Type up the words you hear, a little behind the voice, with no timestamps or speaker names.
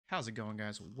How's it going,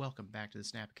 guys? Welcome back to the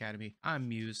Snap Academy. I'm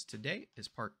Muse. Today is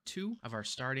part 2 of our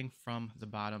starting from the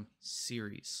bottom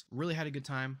series. Really had a good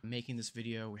time making this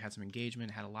video. We had some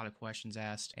engagement, had a lot of questions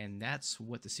asked, and that's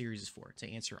what the series is for, to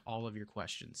answer all of your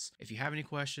questions. If you have any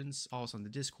questions, follow us on the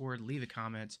Discord, leave a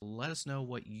comment, let us know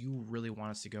what you really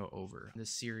want us to go over. This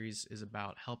series is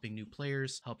about helping new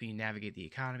players, helping you navigate the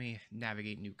economy,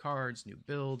 navigate new cards, new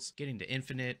builds, getting to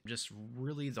infinite, just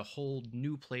really the whole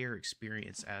new player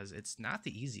experience, as it's not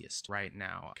the easiest right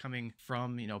now. Coming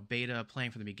from, beta,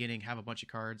 playing from the beginning, have a bunch of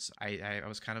cards, I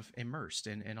was kind of immersed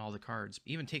in all the cards.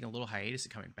 Even taking a little hiatus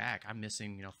and coming back, I'm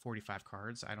missing, 45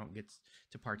 cards. I don't get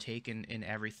to partake in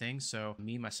everything. So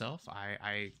me, myself,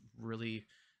 I really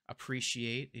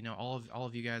appreciate, all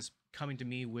of you guys coming to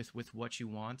me with what you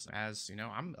want, as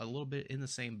I'm a little bit in the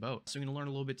same boat. So we're gonna learn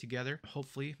a little bit together,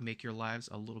 hopefully make your lives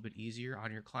a little bit easier on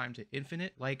your climb to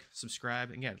infinite. Like,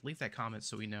 subscribe, and yeah, leave that comment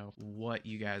so we know what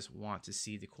you guys want to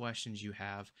see, the questions you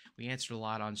have. We answered a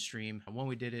lot on stream, and when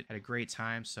we did it, had a great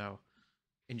time, so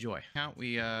enjoy.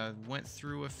 We went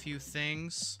through a few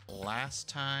things last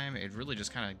time. It really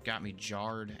just kind of got me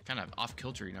jarred, kind of off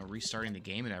kilter, restarting the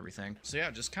game and everything. So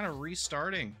yeah, just kind of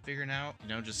restarting, figuring out,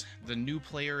 just the new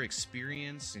player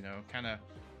experience, kind of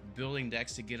building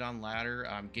decks to get on ladder,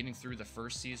 getting through the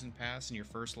first season pass and your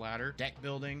first ladder, deck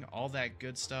building, all that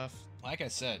good stuff. Like I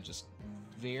said, just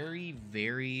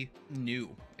very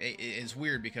new. It's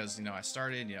weird because I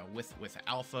started with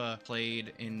alpha,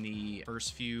 played in the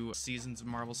first few seasons of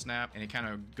MarvelSnap, and it kind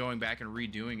of going back and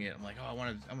redoing it. I'm like, oh,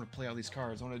 I'm gonna play all these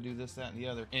cards, I want to do this, that, and the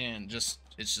other, and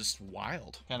it's just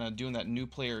wild, kind of doing that new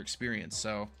player experience.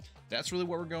 So that's really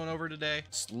what we're going over today.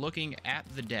 Just looking at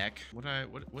the deck. What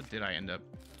did I end up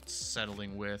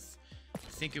settling with? I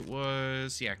think it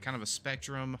was, yeah, kind of a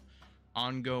Spectrum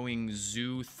ongoing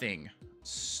zoo thing.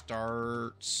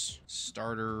 Starter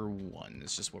 1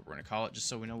 is just what we're gonna call it, just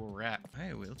so we know where we're at.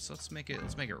 Hey, let's make it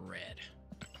red.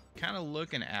 Kind of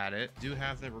looking at it, do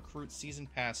have the recruit season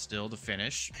pass still to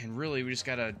finish, and really we just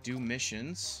gotta do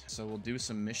missions. So we'll do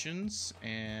some missions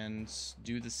and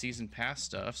do the season pass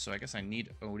stuff. So I guess I need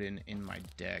Odin in my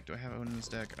deck. Do I have Odin in this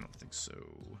deck? I don't think so.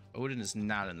 Odin is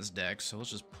not in this deck, so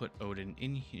let's just put Odin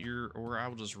in here, or I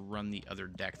will just run the other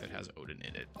deck that has Odin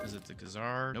in it. Is it the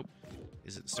Khazar? Nope.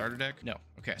 Is it the starter deck? No.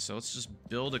 Okay, so let's just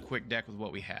build a quick deck with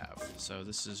what we have. So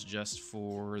this is just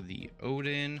for the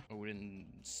Odin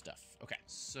stuff. Okay,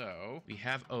 so we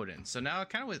have Odin. So now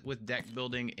kind of with deck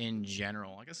building in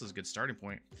general, I guess this is a good starting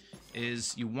point,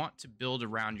 is you want to build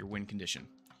around your win condition.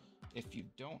 If you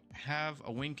don't have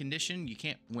a win condition, you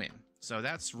can't win. So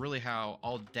that's really how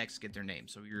all decks get their name.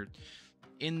 So you're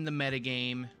in the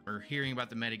metagame or hearing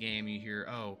about the metagame, you hear,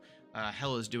 oh,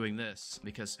 Hell is doing this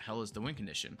because Hell is the win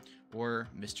condition, or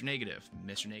Mr. Negative.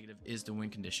 Mr. Negative is the win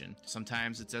condition.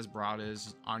 Sometimes it's as broad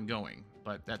as ongoing,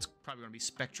 but that's probably going to be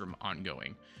Spectrum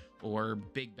ongoing, or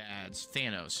Big Bads,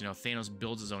 Thanos. Thanos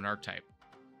builds his own archetype.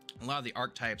 A lot of the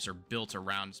archetypes are built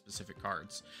around specific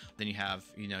cards. Then you have,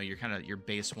 your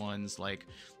base ones like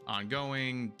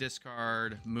ongoing,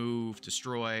 discard, move,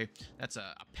 destroy. That's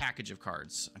a package of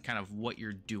cards, kind of what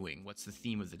you're doing. What's the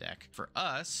theme of the deck? For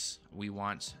us, we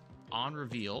want on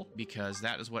reveal, because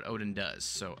that is what Odin does.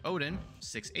 So Odin,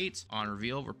 6/8, on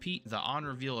reveal, repeat the on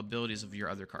reveal abilities of your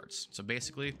other cards. So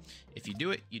basically, if you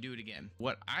do it, you do it again.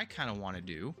 What I kind of want to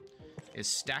do is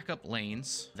stack up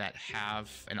lanes that have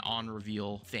an on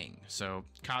reveal thing. So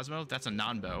Cosmo, that's a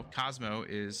non-bow. Cosmo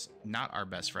is not our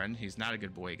best friend. He's not a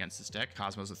good boy against this deck.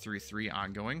 Cosmo's a 3/3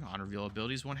 ongoing. On reveal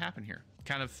abilities won't happen here.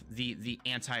 Kind of the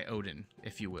anti-Odin,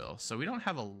 if you will. So we don't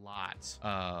have a lot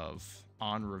of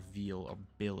on reveal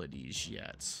abilities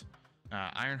yet.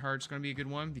 Ironheart's going to be a good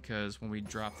one, because when we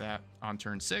drop that on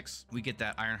turn 6, we get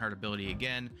that Ironheart ability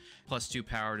again, +2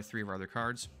 power to 3 of our other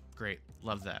cards. Great,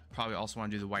 love that. Probably also want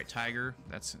to do the White Tiger.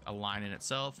 That's a line in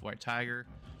itself. White Tiger,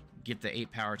 get the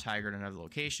 8 power Tiger at another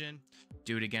location.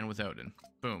 Do it again with Odin.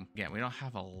 Boom. Again, we don't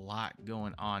have a lot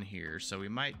going on here, so we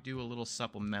might do a little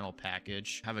supplemental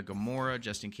package. Have a Gamora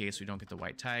just in case we don't get the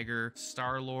White Tiger.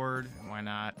 Star-Lord, why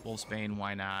not? Wolfsbane,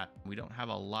 why not? We don't have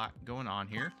a lot going on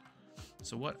here.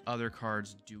 So what other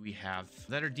cards do we have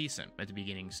that are decent at the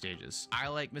beginning stages? I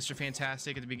like Mr.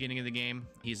 Fantastic at the beginning of the game.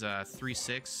 He's a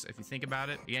 3/6 if you think about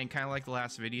it. Again, kind of like the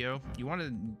last video, you want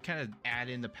to kind of add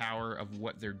in the power of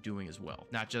what they're doing as well,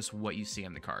 not just what you see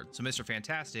on the card. So Mr.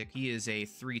 Fantastic, he is a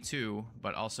 3/2,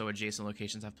 but also adjacent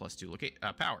locations have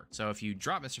 +2 power. So if you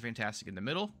drop Mr. Fantastic in the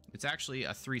middle, it's actually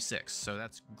a 3/6, so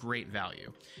that's great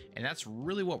value. And that's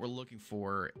really what we're looking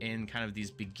for in kind of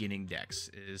these beginning decks,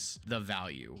 is the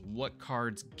value. What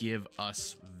cards give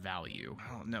us value?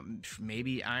 I don't know,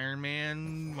 maybe Iron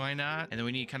Man, why not? And then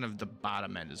we need kind of the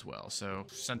bottom end as well. So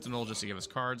Sentinel just to give us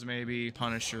cards maybe,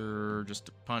 Punisher just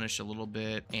to punish a little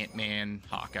bit, Ant-Man,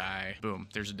 Hawkeye, boom,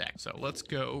 there's a deck. So let's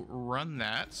go run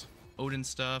that Odin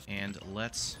stuff and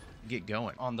let's get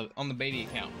going on the baby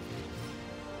account.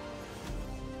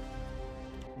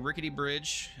 Rickety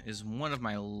Bridge is one of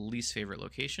my least favorite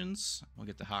locations. We'll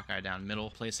get the Hawkeye down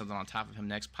middle, place something on top of him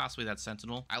next, possibly that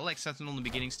Sentinel. I like Sentinel in the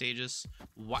beginning stages.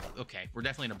 Why? Okay, we're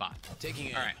definitely in a bot. Taking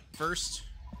it. All right, first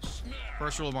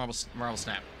rule of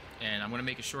MarvelSnap. And I'm gonna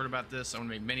make it short about this. I'm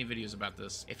gonna make many videos about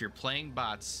this. If you're playing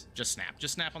bots, just snap.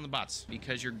 Just snap on the bots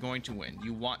because you're going to win.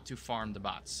 You want to farm the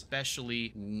bots,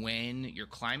 especially when you're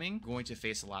climbing, going to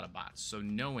face a lot of bots. So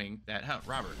knowing that,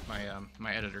 Robert,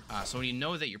 my editor. So when you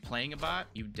know that you're playing a bot,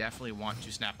 you definitely want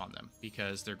to snap on them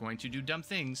because they're going to do dumb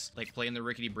things like playing the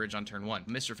rickety bridge on turn 1.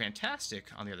 Mr. Fantastic,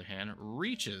 on the other hand,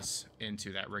 reaches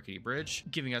into that rickety bridge,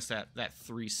 giving us that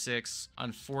 3/6.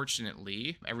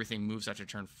 Unfortunately, everything moves after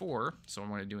turn 4. So what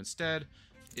I'm gonna do instead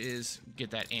is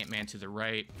get that Ant-Man to the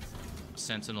right,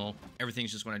 Sentinel,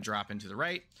 everything's just going to drop into the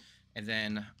right, and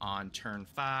then on turn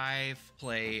 5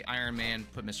 play Iron Man,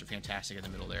 put Mr. Fantastic in the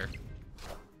middle there.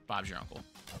 Bob's your uncle.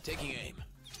 Taking aim.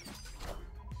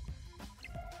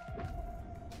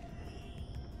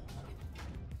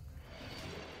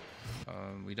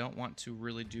 We don't want to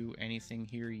really do anything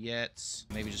here yet.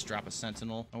 Maybe just drop a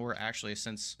Sentinel, or actually,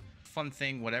 since fun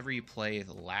thing, whatever you play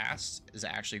last is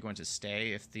actually going to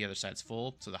stay if the other side's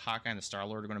full. So the Hawkeye and the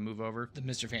Star-Lord are going to move over. The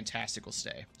Mr. Fantastic will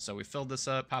stay. So we filled this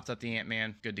up, popped up the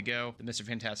Ant-Man, good to go. The Mr.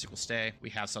 Fantastic will stay. We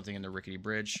have something in the rickety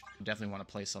bridge. We definitely want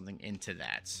to play something into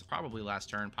that. Probably last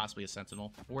turn, possibly a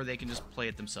Sentinel, or they can just play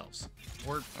it themselves.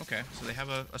 Or, okay, so they have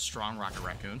a strong Rocket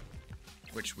Raccoon,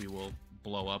 which we will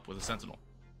blow up with a Sentinel.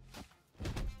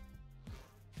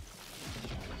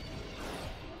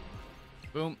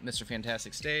 Boom, Mr.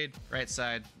 Fantastic stayed. Right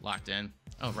side, locked in.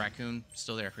 Oh, Raccoon,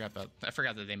 still there. I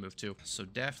forgot that they moved too. So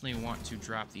definitely want to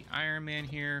drop the Iron Man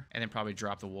here, and then probably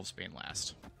drop the Wolfsbane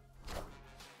last.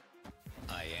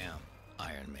 I am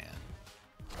Iron Man.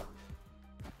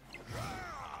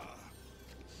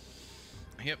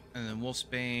 Yep, and then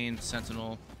Wolfsbane,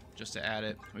 Sentinel, just to add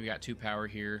it. We got 2 power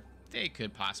here. They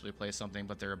could possibly play something,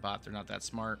 but they're a bot. They're not that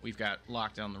smart. We've got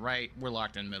locked on the right. We're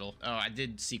locked in middle. Oh, I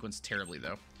did sequence terribly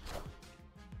though.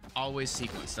 Always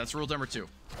sequence. That's rule number 2.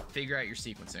 Figure out your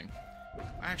sequencing.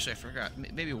 Actually, I forgot.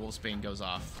 Maybe Wolfsbane goes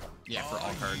off. Yeah, for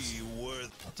all cards.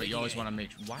 But you always want to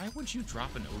make... Why would you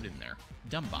drop an Odin there?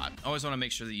 Dumb bot. Always want to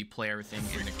make sure that you play everything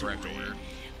in the correct order.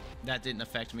 That didn't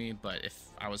affect me, but if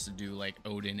I was to do like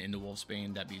Odin into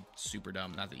Wolfsbane, that'd be super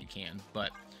dumb. Not that you can,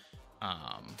 but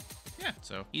yeah.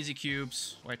 So easy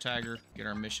cubes, White Tiger, get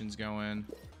our missions going.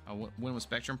 Win with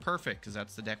Spectrum, perfect, because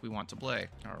that's the deck we want to play.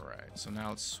 All right, so now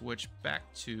let's switch back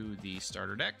to the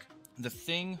starter deck. The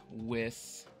thing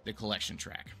with the collection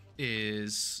track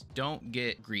is don't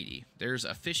get greedy. There's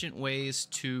efficient ways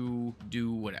to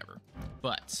do whatever,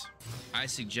 but I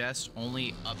suggest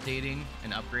only updating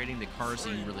and upgrading the cards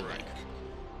that you really like.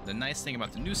 The nice thing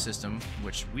about the new system,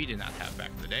 which we did not have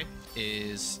back in the day,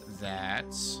 is that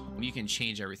you can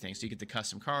change everything. So you get the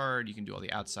custom card, you can do all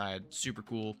the outside, super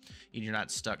cool. And you're not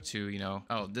stuck to, you know,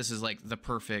 oh, this is like the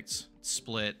perfect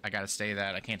split. I gotta stay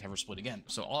that. I can't ever split again.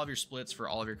 So all of your splits for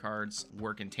all of your cards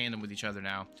work in tandem with each other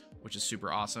now, which is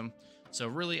super awesome. So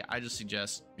really, I just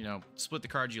suggest, you know, split the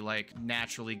cards you like,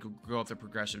 naturally go up the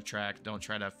progressive track. Don't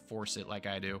try to force it like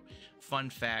I do. Fun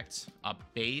fact, a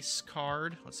base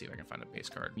card, let's see if I can find a base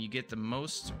card. You get the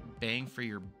most bang for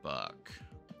your buck.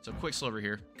 So Quicksilver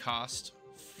here, cost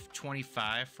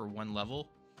 25 for 1 level.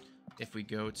 If we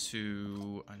go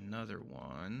to another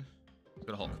one,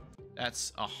 go to Hulk.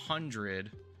 That's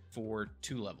 100 for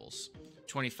 2 levels.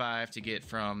 25 to get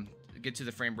to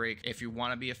the frame break. If you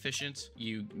want to be efficient,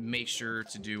 you make sure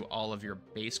to do all of your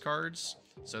base cards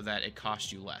so that it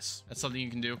costs you less. That's something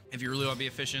you can do. If you really want to be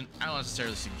efficient, I don't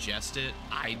necessarily suggest it.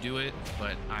 I do it,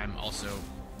 but I'm also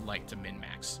like to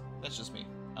min-max. That's just me.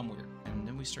 I'm weird. And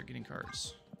then we start getting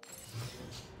cards.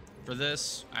 For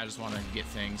this, I just want to get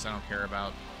things. I don't care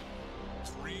about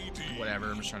whatever.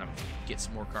 I'm just trying to get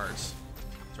some more cards.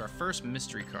 So our first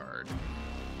mystery card,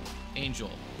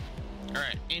 Angel. All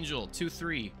right, Angel,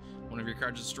 2/3. One of your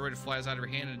cards is destroyed, it flies out of your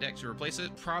hand in a deck to replace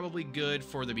it. Probably good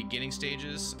for the beginning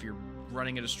stages. If you're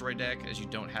running a destroy deck, as you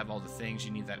don't have all the things,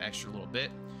 you need that extra little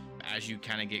bit. As you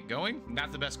kind of get going,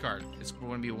 not the best card. It's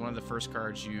going to be one of the first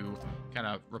cards you kind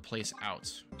of replace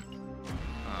out.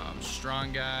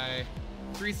 Strong Guy,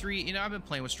 3/3. You know, I've been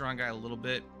playing with Strong Guy a little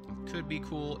bit. Could be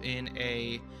cool in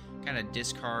a kind of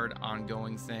discard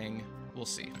ongoing thing. We'll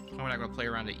see. We're not gonna play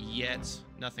around it yet.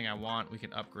 Nothing I want. We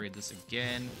can upgrade this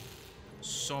again.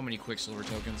 So many Quicksilver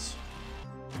tokens.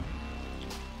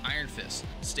 Iron Fist,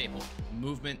 staple.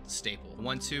 Movement, staple.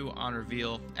 1-2 on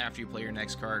reveal. After you play your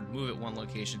next card, move it one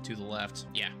location to the left.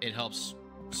 Yeah, it helps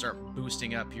start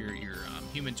boosting up your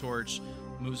Human Torch.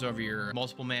 Moves over your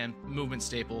multiple man. Movement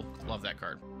staple. Love that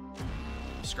card.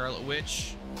 Scarlet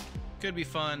Witch. Could be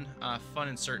fun. Fun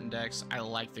in certain decks. I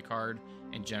like the card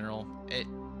in general. It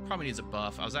probably needs a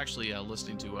buff. I was actually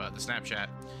listening to the Snapchat,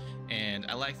 and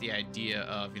I like the idea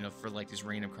of, you know, for like these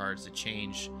random cards to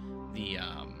change the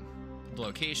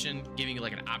location, giving you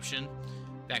like an option.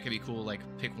 That could be cool. Like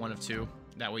pick one of two.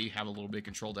 That way you have a little bit of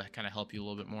control to kind of help you a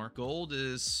little bit more. Gold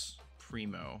is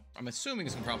primo. I'm assuming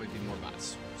it's gonna probably be more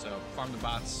bots. So farm the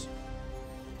bots.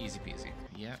 Easy peasy.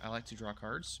 Yeah, I like to draw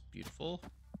cards. Beautiful.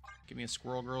 Give me a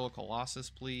Squirrel Girl, a Colossus,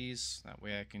 please. That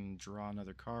way I can draw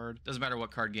another card. Doesn't matter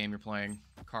what card game you're playing.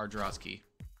 Card draws key.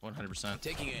 100%.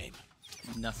 Taking aim.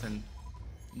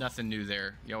 Nothing new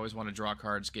there. You always want to draw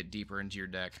cards, get deeper into your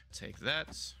deck. Take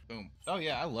that. Boom. Oh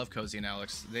yeah, I love Cozy and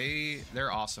Alex.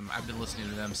 They're awesome. I've been listening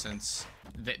to them since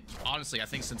that. Honestly, I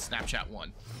think since Snapchat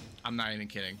 1. I'm not even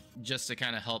kidding. Just to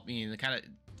kind of help me to kind of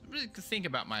really think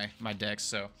about my decks.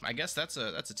 So I guess that's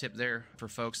a tip there for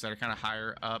folks that are kind of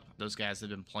higher up. Those guys that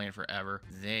have been playing forever.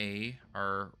 They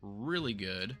are really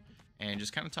good and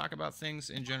just kind of talk about things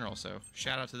in general. So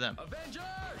shout out to them.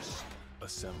 Avengers!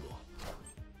 Assemble.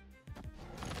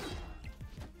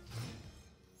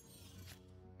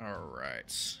 All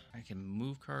right, I can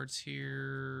move cards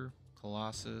here.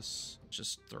 Colossus,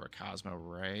 just throw a Cosmo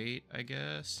right, I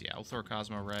guess. Yeah, I'll throw a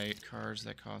Cosmo right. Cards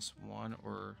that cost one,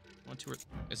 two, or...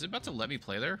 Is it about to let me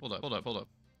play there? Hold up.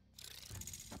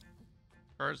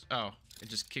 Cards, oh, it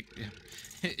just kicked,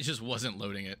 it just wasn't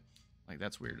loading it. Like,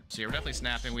 that's weird. So yeah, we're definitely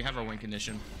snapping. We have our win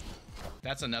condition.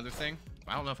 That's another thing.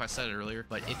 I don't know if I said it earlier,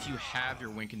 but if you have your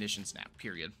win condition snap,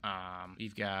 period,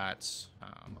 you've got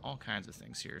all kinds of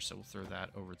things here. So we'll throw that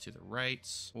over to the right,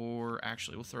 or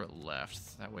actually we'll throw it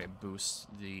left. That way it boosts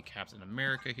the Captain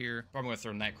America here. Probably gonna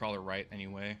throw Nightcrawler right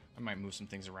anyway. I might move some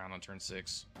things around on turn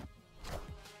 6.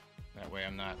 That way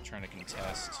I'm not trying to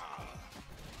contest.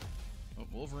 Oh,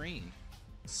 Wolverine.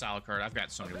 Solid card. I've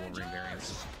got so many Wolverine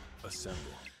variants. Assemble.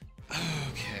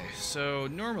 Okay, so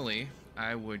normally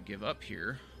I would give up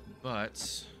here,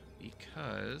 but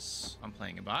because I'm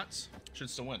playing a bot, should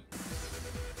still win.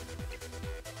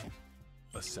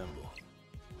 Assemble.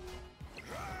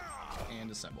 And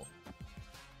assemble.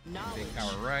 Knowledge Big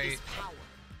power right. is power.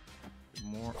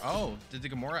 More. Oh, did the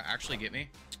Gamora actually get me?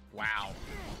 Wow,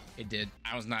 it did.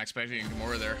 I was not expecting a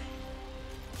Gamora there.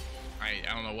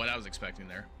 I don't know what I was expecting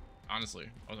there. Honestly,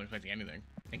 I wasn't expecting anything.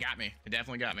 It got me. It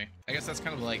definitely got me. I guess that's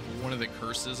kind of like one of the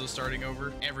curses of starting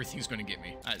over. Everything's going to get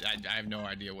me. I have no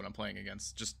idea what I'm playing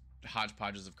against. Just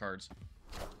hodgepodges of cards.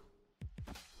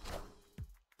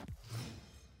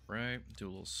 Right. Do a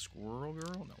little Squirrel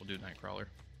Girl. No, we'll do Nightcrawler.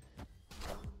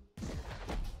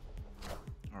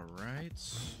 All right.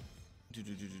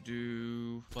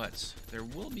 But there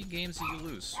will be games that you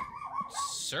lose,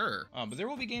 sir. But there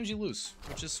will be games you lose,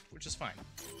 which is fine.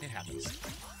 It happens.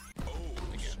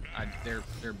 Again,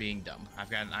 they're being dumb. I've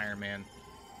got an Iron Man.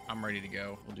 I'm ready to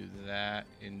go. We'll do that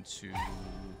into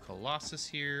Colossus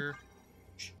here.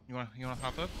 You wanna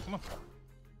hop up? Come on.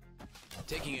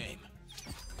 Taking aim.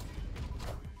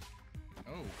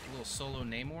 Oh, a little solo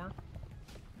Namor.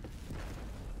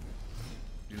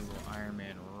 Do a little Iron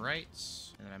Man right,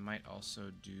 and then I might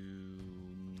also do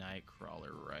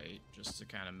Nightcrawler right, just to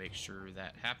kind of make sure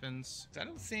that happens. I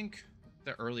don't think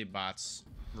the early bots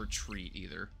retreat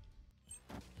either.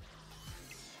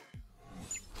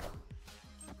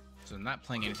 So I'm not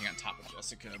playing anything on top of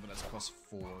Jessica, but that's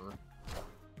 +4.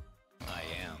 I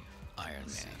am Iron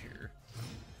Let's see Man. here.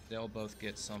 They'll both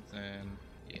get something.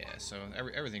 Yeah, so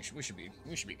everything we should be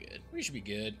good. We should be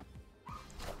good.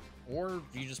 Or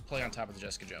you just play on top of the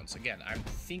Jessica Jones. Again, I'm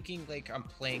thinking like I'm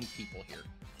playing people here.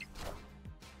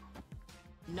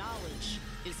 Knowledge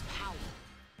is power.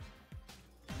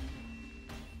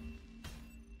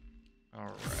 All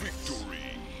right. Victory.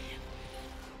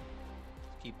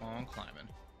 Keep on climbing.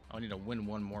 I need to win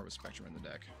one more with Spectrum in the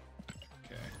deck.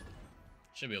 Okay.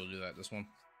 Should be able to do that this one.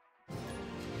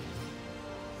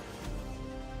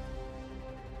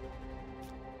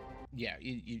 Yeah,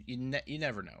 you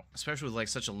never know. Especially with like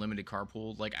such a limited card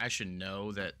pool. Like I should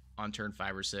know that on turn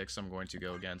 5 or 6 I'm going to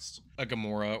go against a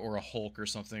Gamora or a Hulk or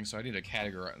something. So I need a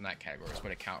category, not categories,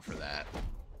 but account for that.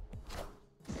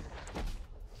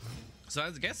 So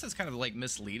I guess that's kind of like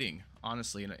misleading,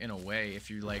 honestly, in a way. If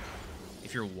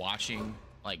you're watching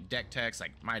like deck text,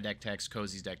 like my deck text,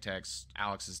 Cozy's deck text,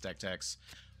 Alex's deck text,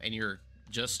 and you're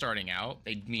just starting out,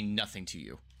 they mean nothing to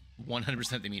you.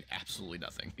 100% they mean absolutely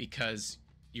nothing because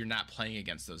you're not playing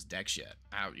against those decks yet.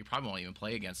 You probably won't even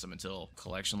play against them until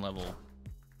collection level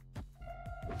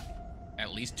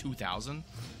at least 2,000.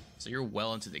 So you're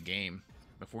well into the game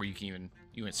before you can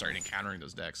even start encountering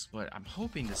those decks. But I'm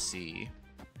hoping to see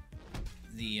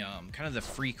the kind of the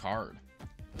free card.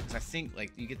 Because I think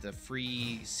like you get the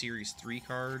free Series 3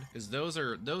 card, because those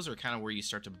are kind of where you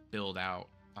start to build out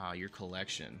your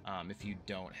collection. If you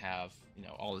don't have, you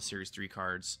know, all the Series 3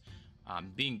 cards,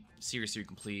 being Series 3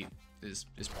 complete is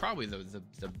probably the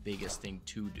biggest thing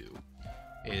to do.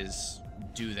 Is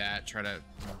do that, try to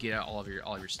get out all of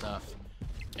your stuff.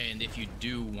 And if you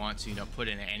do want to, you know, put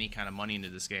in any kind of money into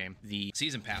this game, the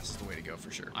season pass is the way to go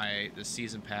for sure. The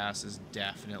season pass is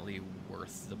definitely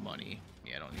worth the money.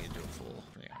 Yeah, I don't need to do a full.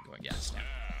 Yeah, snap.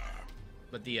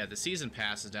 But the season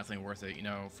pass is definitely worth it. You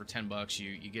know, for 10 bucks,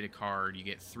 you get a card, you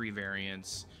get 3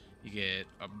 variants, you get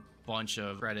a bunch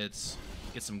of credits,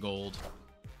 get some gold.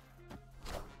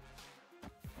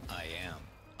 I am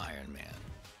Iron Man.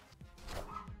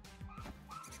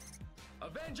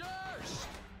 Avengers!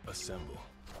 Assemble.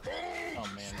 Oh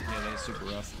man, yeah, that is super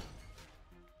rough.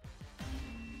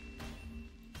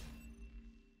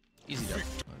 Easy dub.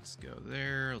 Let's go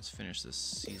there. Let's finish this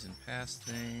season pass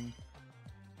thing.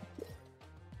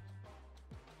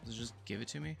 Does it just give it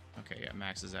to me? Okay, yeah,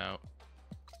 maxes out.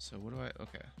 So what do I...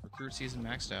 Okay, recruit season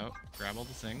maxed out. Grab all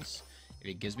the things. If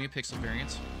it gives me a pixel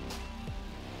variant.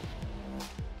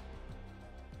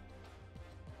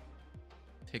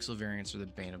 Pixel variants are the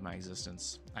bane of my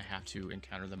existence. I have to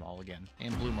encounter them all again.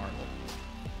 And blue marble.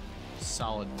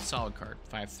 Solid card.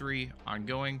 5/3,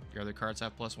 ongoing. Your other cards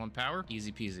have +1 power.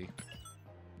 Easy peasy.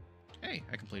 Hey,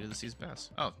 I completed the season pass.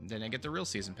 Oh, then I get the real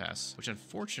season pass, which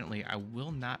unfortunately I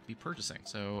will not be purchasing.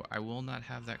 So I will not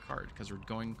have that card because we're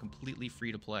going completely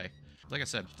free to play. Like I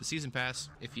said, the season pass,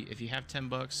 if you have 10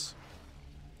 bucks,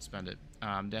 spend it.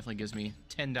 Definitely gives me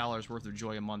 $10 worth of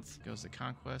joy a month. Goes to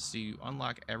conquest, so you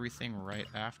unlock everything right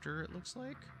after, it looks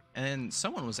like. And then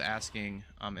someone was asking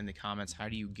in the comments, how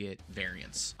do you get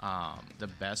variants? The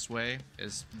best way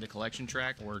is the collection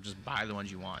track, or just buy the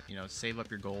ones you want. You know, save up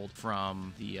your gold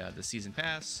from the season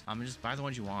pass, and just buy the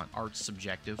ones you want. Art's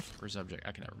subjective or subject,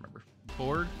 I can never remember.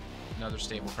 Board, another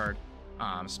stable card,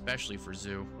 especially for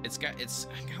Zoo. It's got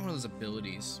one of those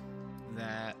abilities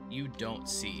that you don't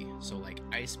see. So like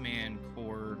Iceman,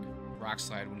 Korg, Rock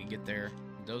Slide, when you get there,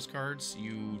 those cards,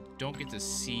 you don't get to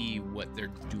see what they're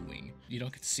doing. You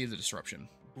don't get to see the disruption.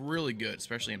 Really good,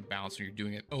 especially in balance when you're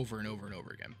doing it over and over and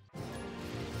over again.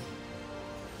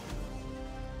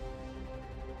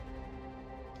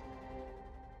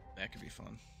 That could be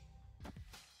fun.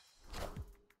 I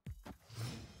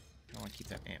want to keep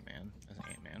that Ant-Man as an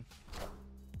Ant-Man.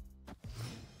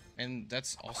 And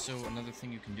that's also another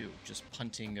thing you can do, just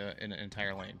punting an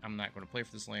entire lane. I'm not going to play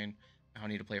for this lane. I don't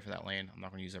need to play for that lane. I'm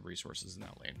not going to use up resources in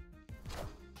that lane.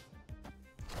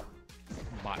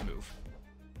 Bot move.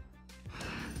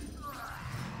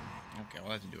 Okay, well,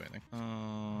 that didn't do anything.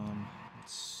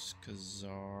 Let's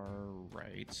Kazar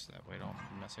right. That way I don't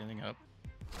mess anything up.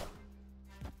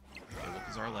 Okay, well,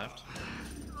 Kazar left.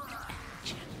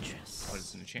 Enchantress. Oh,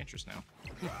 it's an Enchantress now.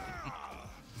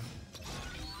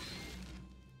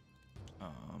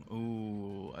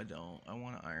 Ooh, I don't. I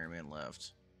want an Iron Man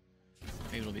left.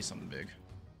 Maybe it'll be something big.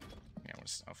 Yeah,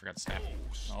 I forgot to snap.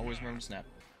 Always remember to snap.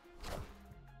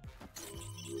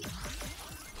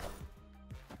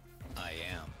 I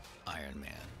am Iron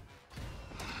Man.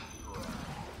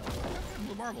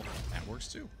 Blue marble. That works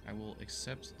too. I will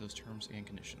accept those terms and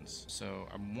conditions. So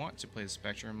I want to play the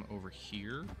Spectrum over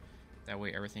here. That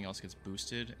way everything else gets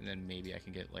boosted, and then maybe I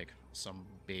can get like some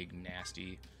big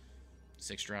nasty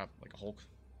 6-drop, like a Hulk,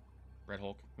 Red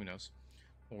Hulk, who knows.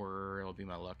 Or it'll be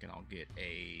my luck and I'll get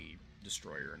a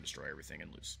Destroyer and destroy everything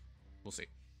and lose. We'll see.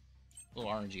 A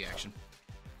little RNG action.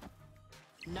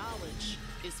 Knowledge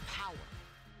is power.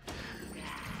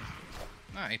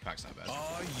 Nah, APOC's not bad.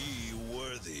 Are ye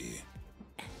worthy?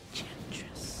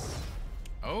 Enchantress.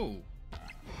 Oh.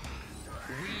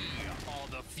 We are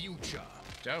the future.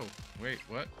 Oh, wait,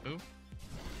 what? Who?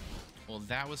 Well,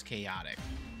 that was chaotic.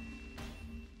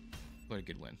 What a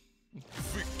good win.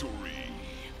 Victory.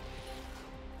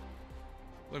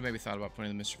 Would have maybe thought about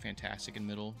putting the Mr. Fantastic in the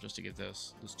middle just to give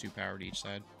those 2 power to each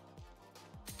side.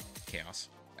 Chaos.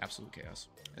 Absolute chaos.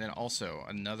 And then also,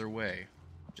 another way,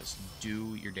 just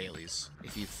do your dailies.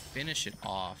 If you finish it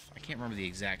off, I can't remember the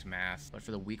exact math, but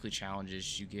for the weekly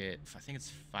challenges, you get, I think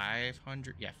it's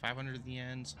 500, yeah, 500 at the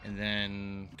end, and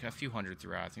then a few hundred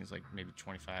throughout. I think it's like maybe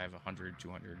 25, 100,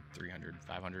 200, 300,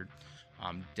 500.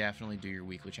 Definitely do your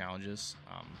weekly challenges.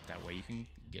 That way you can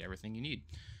get everything you need.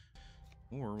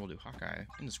 Or we'll do Hawkeye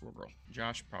in the Squirrel Girl.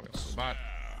 Josh, probably also a bot.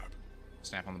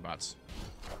 Snap on the bots.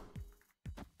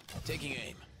 Taking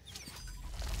aim.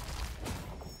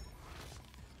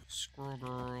 Squirrel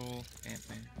Girl,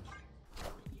 Ant-Man.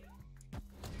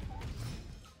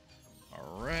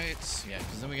 Alright, yeah,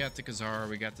 because then we got the Kazar,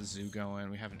 we got the Zoo going,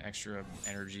 we have an extra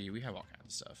energy, we have all kinds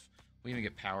of stuff. We even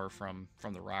get power from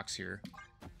the rocks here.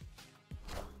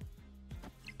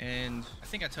 And I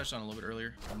think I touched on it a little bit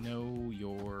earlier. Know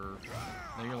your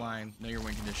line, know your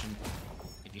win condition.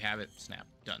 If you have it, snap.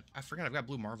 Done. I forgot I've got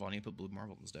Blue Marvel. I need to put Blue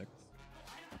Marvel in this deck.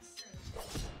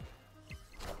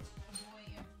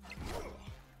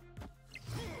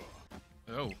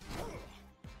 Oh.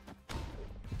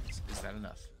 Is that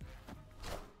enough?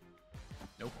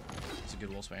 Nope. It's a good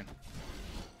Wolfsbane.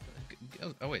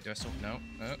 Oh wait, do I still? No.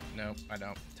 No, I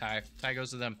don't. Tie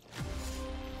goes to them.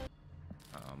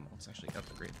 Let's actually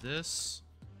upgrade this.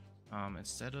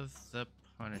 Instead of the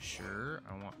Punisher,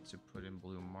 I want to put in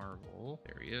Blue Marvel.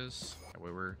 There he is. That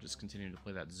way we're just continuing to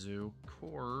play that Zoo.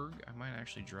 Korg, I might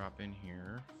actually drop in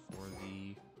here for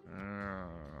the...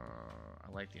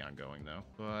 I like the ongoing though.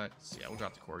 But yeah, we'll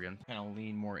drop the Korg in. Kind of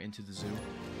lean more into the Zoo.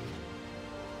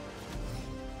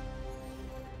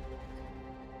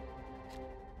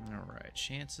 Alright,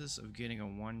 chances of getting a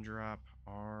 1-drop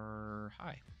are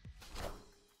high.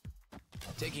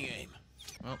 Taking aim.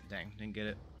 Oh, dang, didn't get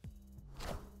it.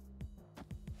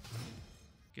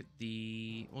 Get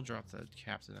the... We'll drop the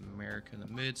Captain America in the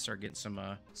mid, start getting some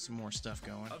more stuff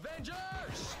going.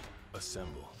 Avengers!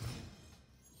 Assemble.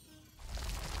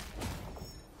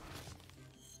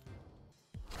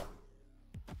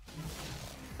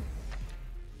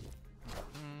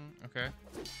 Okay.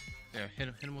 Yeah, hit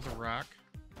him with a rock.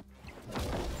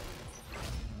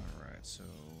 Alright, so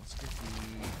let's get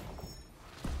the...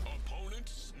 Opponent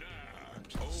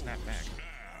snapped. Snap back.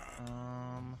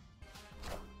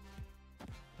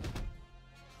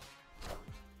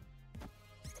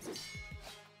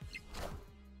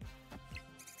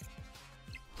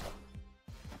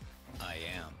 I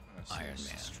am Iron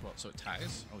Man. 12, so it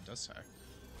ties? Oh, it does tie.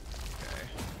 Okay,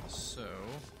 so...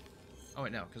 Oh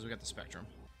wait, no, because we got the Spectrum.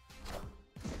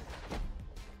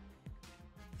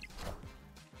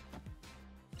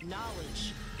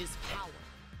 Knowledge is power.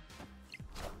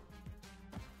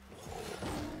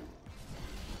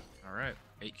 Alright,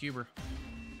 8 cuber.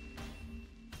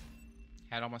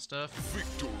 Had all my stuff.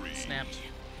 Victory. Snapped.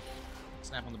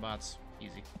 Snap on the bots.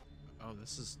 Easy. Oh,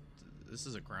 this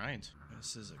is a grind.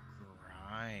 This is a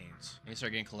grind. You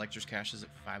start getting collector's caches at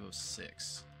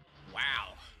 506.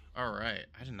 Wow. Alright,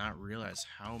 I did not realize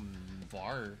how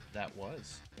far that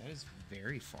was. That is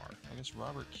very far. I guess,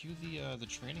 Robert, cue the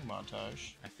training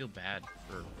montage. I feel bad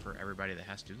for everybody that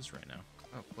has to do this right now.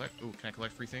 Oh, collect. Oh, can I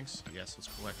collect free things? Yes, let's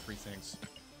collect free things.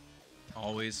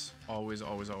 Always, always,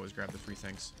 always, always grab the free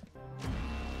things.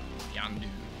 Yondu.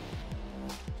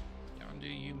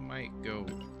 Yondu, you might go...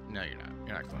 No, you're not.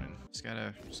 You're not going in. Just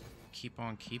gotta keep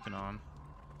on keeping on.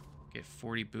 Get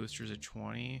 40 boosters at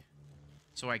 20.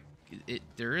 So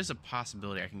there is a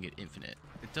possibility I can get infinite.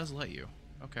 It does let you.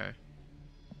 Okay.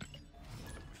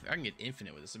 If I can get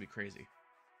infinite with this, it'd be crazy.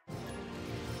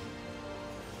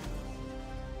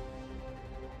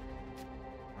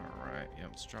 Alright, yeah,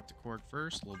 let's drop the Korg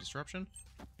first. A little disruption.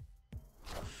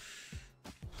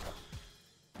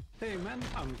 Hey man,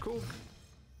 I'm Korg.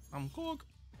 I'm Korg.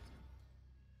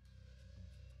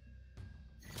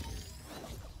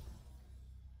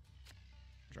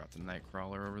 Drop the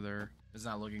Nightcrawler over there. It's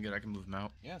not looking good. I can move him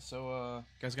out. Yeah, so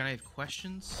you guys got any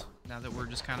questions? Now that we're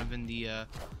just kind of in the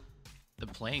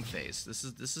playing phase. This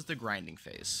is the grinding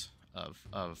phase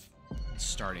of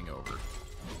starting over.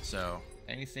 So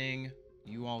anything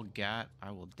you all got,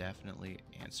 I will definitely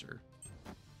answer.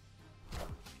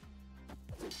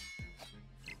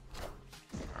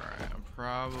 Alright, I'm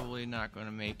probably not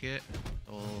gonna make it.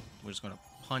 We're just gonna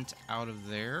punt out of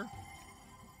there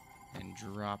and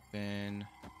drop in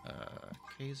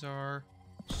Kazar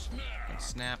and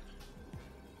Snap.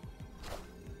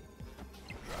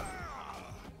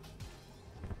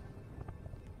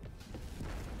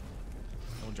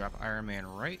 We'll drop Iron Man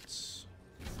right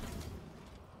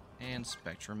and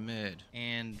Spectrum mid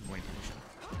and win condition.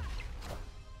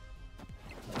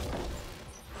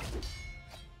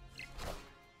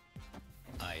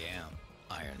 I am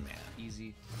Iron Man.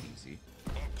 Easy, easy.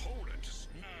 Opponent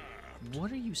snapped.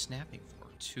 What are you snapping for?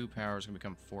 2 power is gonna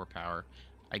become 4 power.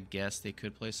 I guess they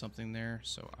could play something there,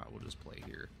 so I will just play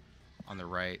here on the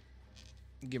right.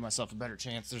 Give myself a better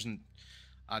chance. There's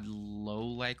a low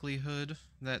likelihood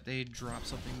that they drop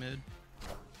something mid.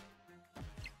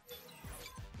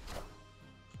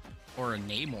 Or a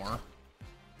Namor.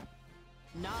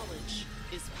 Knowledge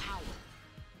is power.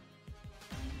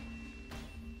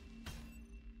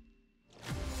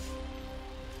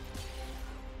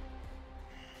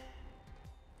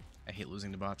 hate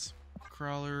losing to bots.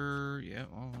 Crawler, yeah,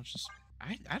 well, let's just...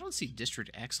 I don't see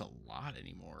District X a lot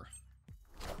anymore.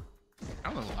 I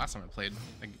don't know the last time I played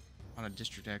like, on a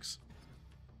District X.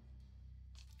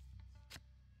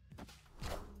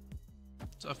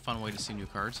 It's a fun way to see new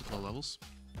cards at low levels.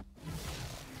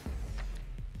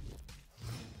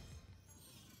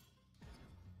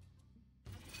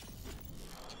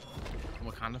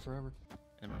 Wakanda forever.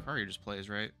 And Macario just plays,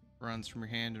 right? Runs from your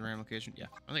hand in random location. Yeah,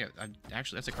 I think I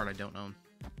actually that's a card I don't own.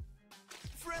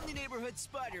 Friendly neighborhood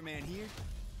Spider-Man here.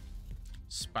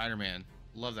 Spider-Man.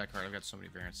 Love that card. I've got so many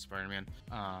variants of Spider-Man.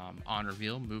 On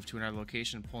reveal, move to another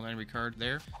location, pull an enemy card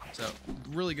there. So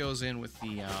really goes in with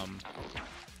the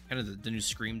kind of the new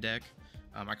Scream deck.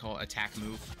 I call it attack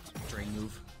move, drain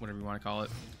move, whatever you want to call it.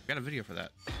 Got a video for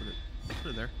that.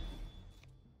 Put it there.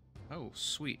 Oh,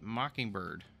 sweet.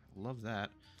 Mockingbird. Love that.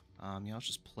 Yeah, let's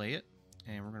just play it.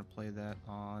 And we're going to play that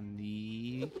on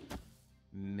the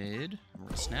mid. We're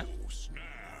going to snap. Oh, snap.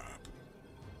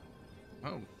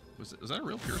 Oh, was that a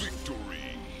real pierce? Victory.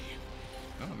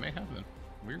 Oh, it may have been.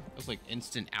 Weird. It was like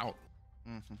instant out.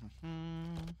 Yeah,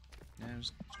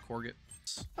 just Corget.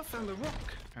 I found a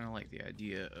rock. Kind of like the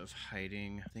idea of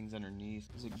hiding things underneath.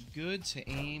 Is it good to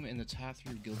aim in the top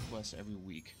 3 of Guild Quest every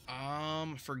week?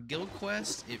 For Guild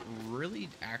Quest, it really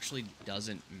actually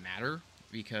doesn't matter,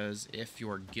 because if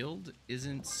your guild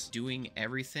isn't doing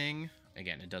everything,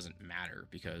 again, it doesn't matter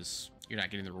because you're not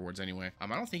getting the rewards anyway. I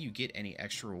don't think you get any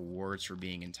extra rewards for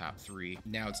being in top 3.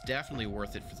 Now, it's definitely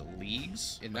worth it for the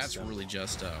leagues, and that's really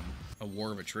just a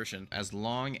war of attrition. As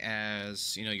long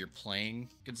as, you know, you're playing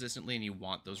consistently and you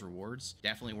want those rewards,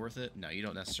 definitely worth it. No, you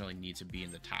don't necessarily need to be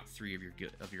in the top 3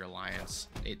 of your alliance.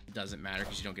 It doesn't matter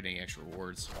because you don't get any extra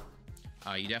rewards.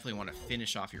 You definitely want to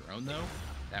finish off your own, though.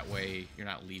 That way, you're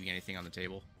not leaving anything on the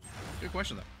table. Good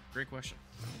question, though. Great question.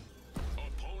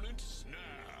 Opponent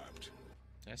snapped.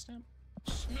 Did I snap?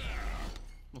 Snap.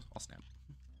 Well, I'll snap.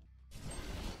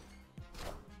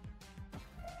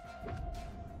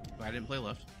 But I didn't play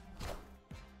left.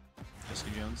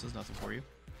 Jessica Jones does nothing for you.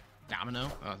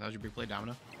 Domino. Oh, that was your big play,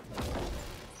 Domino.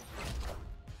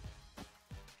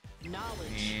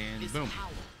 Knowledge And is boom.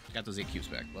 power. Got those 8 cubes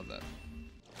back. Love that.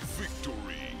 Victory.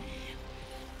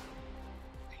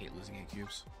 I hate losing 8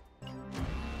 cubes.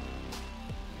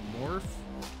 Morph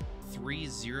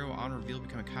 3-0 on reveal,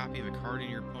 become a copy of a card in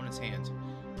your opponent's hand.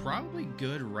 Probably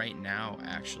good right now,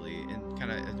 actually, and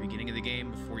kind of at the beginning of the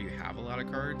game before you have a lot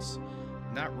of cards.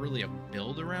 Not really a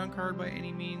build around card by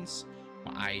any means.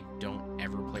 I don't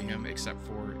ever play him except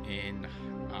for in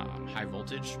high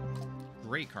voltage.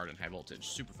 Great card in high voltage,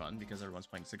 super fun because everyone's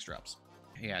playing 6-drops.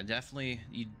 Yeah, definitely.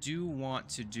 You do want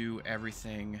to do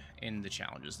everything in the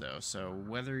challenges, though. So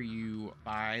whether you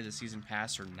buy the season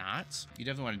pass or not, you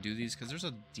definitely want to do these because there's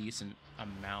a decent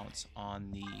amount on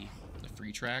the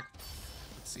free track.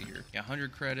 Let's see here. Yeah,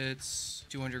 100 credits,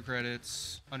 200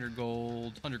 credits, 100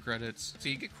 gold, 100 credits. So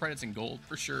you get credits in gold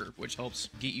for sure, which helps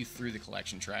get you through the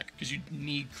collection track because you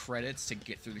need credits to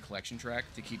get through the collection track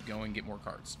to keep going, get more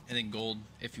cards. And then gold,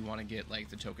 if you want to get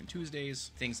like the Token Tuesdays,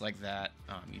 things like that,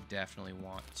 you definitely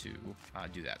want to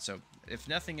do that. So if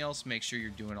nothing else, make sure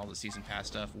you're doing all the season pass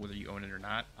stuff, whether you own it or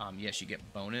not. Yes, you get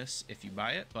bonus if you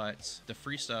buy it, but the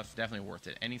free stuff, definitely worth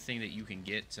it. Anything that you can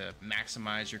get to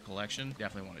maximize your collection,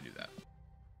 definitely want to do that.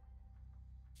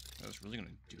 I was really gonna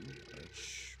do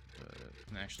much,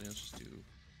 but actually let's just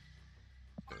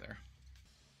go there.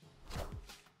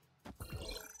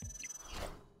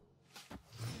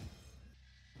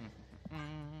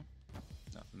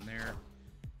 Nothing there.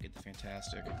 Get the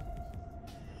fantastic.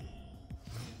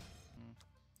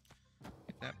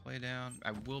 Get that play down.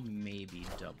 I will maybe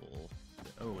double.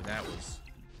 Oh,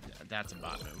 that's a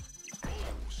bot move. Oh,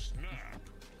 snap.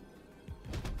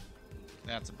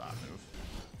 That's a bot move.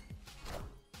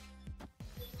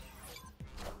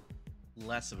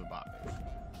 Less of a bot move.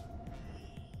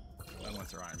 I went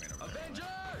through Iron Man over there.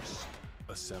 Avengers!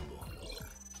 Assemble.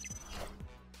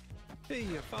 Hey,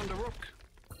 I found a rock.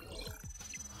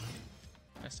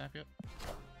 Did I snap yet?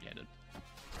 Yeah, I did.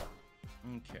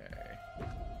 Okay.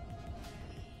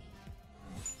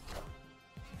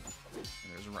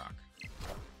 And there's a rock.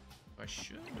 If I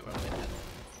should, do I win it?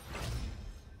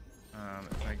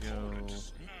 If I go...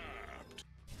 Snapped.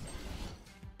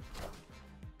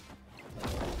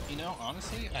 You know,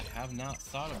 honestly, I have not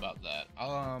thought about that.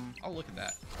 I'll look at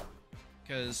that.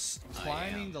 Because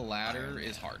climbing the ladder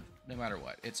is hard, no matter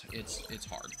what. It's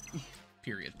hard.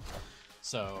 Period.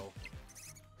 So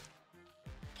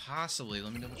possibly,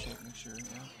 let me double check, make sure.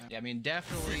 Yeah. Yeah, I mean,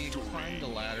 definitely climb the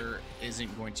ladder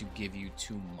isn't going to give you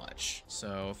too much.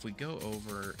 So if we go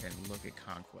over and look at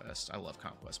Conquest, I love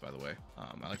Conquest, by the way.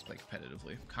 I like to play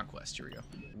competitively. Conquest, here we go.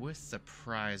 With the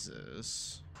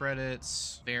prizes,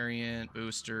 credits, variant,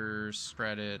 boosters,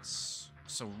 credits.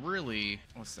 So really,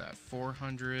 what's that?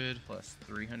 400 plus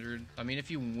 300. I mean, if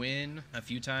you win a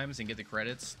few times and get the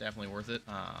credits, definitely worth it.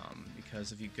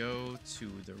 Because if you go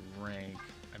to the rank,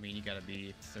 I mean, you gotta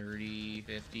be 30,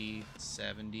 50,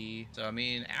 70. So, I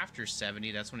mean, after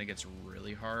 70, that's when it gets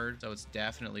really hard. So it's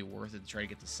definitely worth it to try to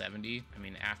get to 70. I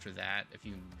mean, after that, if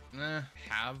you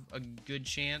have a good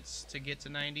chance to get to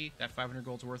 90, that 500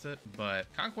 gold's worth it. But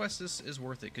Conquest is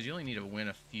worth it because you only need to win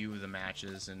a few of the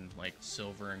matches in like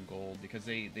silver and gold because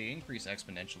they increase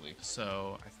exponentially.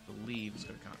 So I believe, let's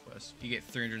go to Conquest. You get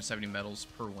 370 medals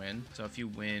per win. So if you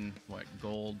win, what,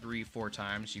 gold 3-4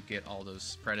 times, you get all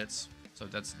those credits. So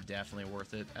that's definitely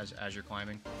worth it as you're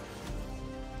climbing.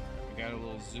 We got a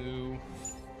little zoo.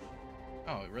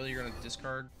 Oh, really? You're gonna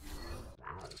discard?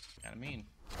 Kinda mean.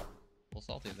 A little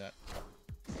salty at that.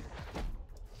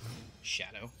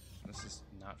 Shadow. This is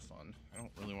not fun. I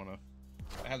don't really want to.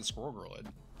 If I had the squirrel girl,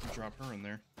 I'd drop her in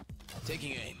there.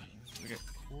 Taking aim. We got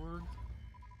cord.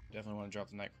 Definitely want to drop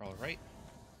the Nightcrawler right.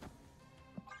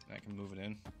 And I can move it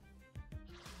in.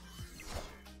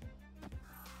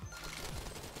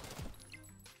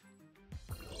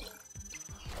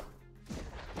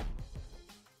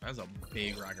 That's a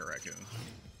big rocket raccoon.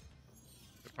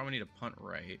 We probably need to punt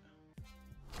right.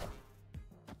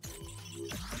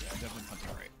 Yeah, definitely punting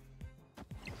right.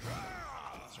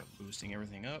 Start boosting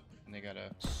everything up, and they gotta.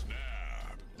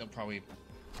 They'll probably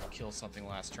kill something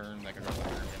last turn. Like another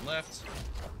turn left.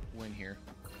 Win here.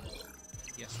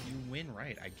 Yes, you win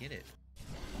right. I get it.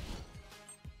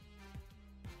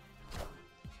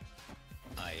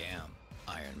 I am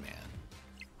Iron Man.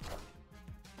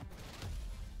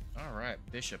 Alright,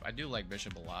 Bishop. I do like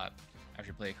Bishop a lot. After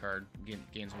you play a card,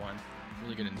 gains 1.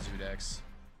 Really good in zoo decks.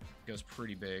 Goes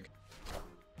pretty big.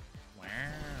 Wow.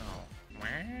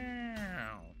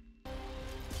 Wow.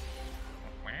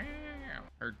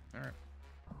 Wow. Alright.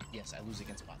 Yes, I lose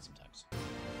against bots sometimes.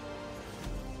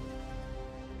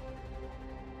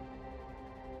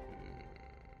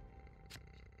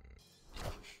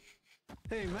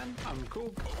 Hey man, I'm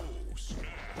cool. Oh, snap.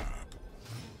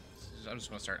 I'm just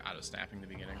gonna start auto-snapping the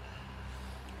beginning.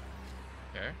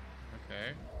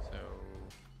 Okay, so...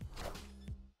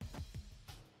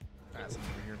 Pass it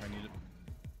over here if I need it.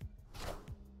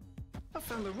 I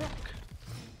found a rock.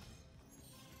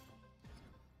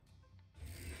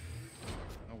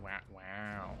 Oh,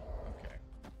 wow. Okay.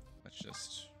 Let's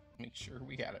just make sure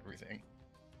we got everything.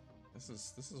 This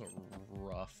is a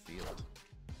rough field.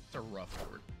 It's a rough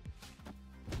board.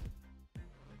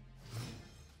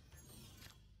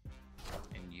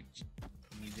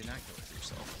 You did not kill it for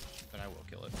yourself, but I will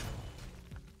kill it.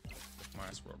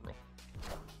 My squirrel girl.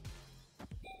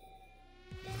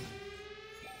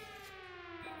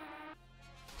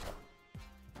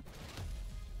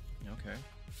 Okay.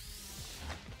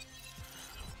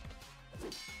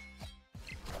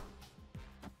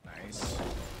 Nice.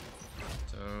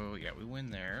 So yeah, we win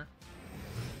there.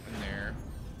 Win there.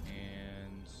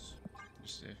 And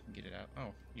just get it out.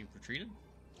 Oh, you retreated?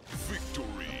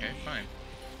 Victory. Okay, fine.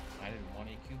 I didn't want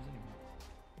any cubes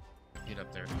anymore. Get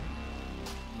up there.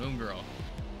 Moon Girl.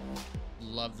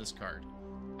 Love this card.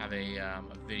 Have a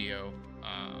video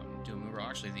doing Moon Girl.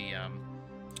 Actually, the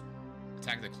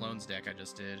Attack of the Clones deck I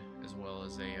just did, as well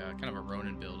as a kind of a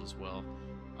Ronin build as well.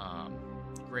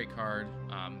 Great card,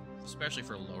 especially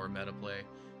for lower meta play,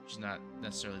 which is not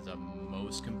necessarily the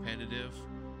most competitive,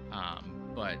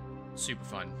 but super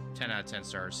fun. 10 out of 10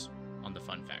 stars on the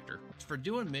fun factor. For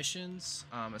doing missions,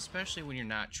 especially when you're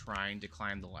not trying to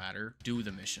climb the ladder, do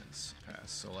the missions.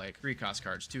 So like 3 cost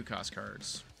cards, 2 cost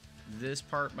cards. This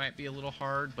part might be a little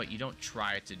hard, but you don't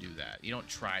try to do that. You don't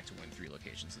try to win 3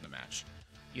 locations in the match.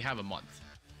 You have a month.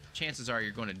 Chances are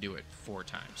you're going to do it 4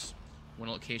 times. Win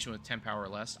a location with 10 power or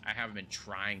less. I haven't been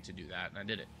trying to do that, and I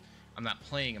did it. I'm not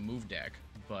playing a move deck,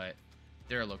 but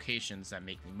there are locations that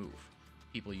make me move.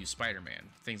 People use Spider-Man,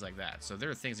 things like that. So there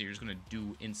are things that you're just going to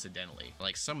do incidentally.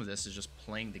 Like some of this is just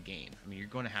playing the game. I mean, you're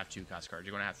going to have 2 cost cards.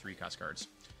 You're going to have 3 cost cards.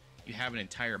 You have an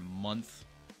entire month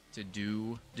to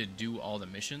do all the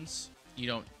missions. You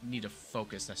don't need to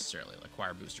focus necessarily. Like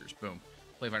acquire boosters, boom.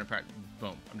 Play fighter practice,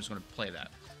 boom. I'm just going to play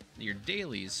that. Your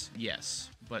dailies, yes,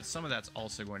 but some of that's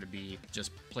also going to be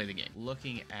just play the game.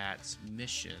 Looking at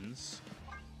missions.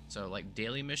 So like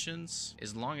daily missions,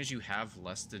 as long as you have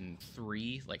less than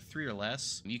 3, like 3 or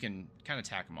less, you can kind of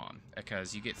tack them on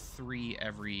because you get 3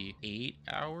 every 8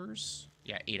 hours.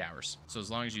 Yeah, 8 hours. So as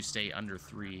long as you stay under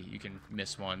 3, you can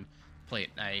miss one, play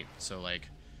at night. So like,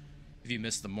 if you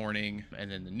miss the morning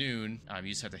and then the noon, you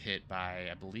just have to hit by,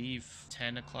 I believe,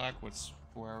 10 o'clock. What's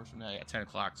 4 hours from now? Yeah, 10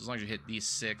 o'clock. So as long as you hit these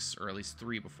 6 or at least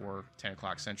 3 before 10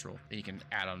 o'clock central, then you can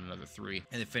add on another 3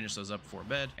 and then finish those up before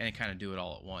bed and kind of do it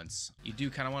all at once. You do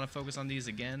kind of want to focus on these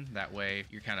again. That way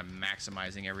you're kind of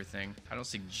maximizing everything. I don't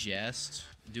suggest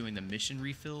doing the mission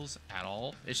refills at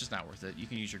all. It's just not worth it. You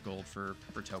can use your gold for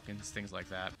tokens, things like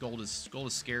that. Gold is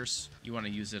scarce. You want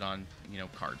to use it on, you know,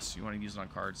 cards. You want to use it on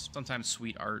cards. Sometimes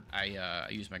sweet art. I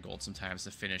use my gold sometimes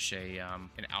to finish a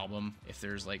an album. If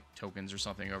there's like tokens or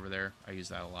something over there, I use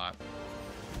that a lot.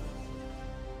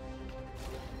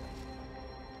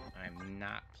 I'm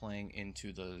not playing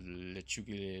into the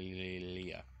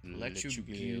Lechuguilla.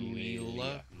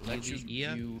 Lechuguilla.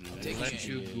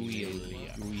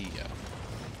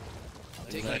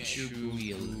 Is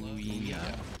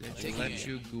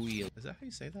that how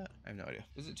you say that? I have no idea.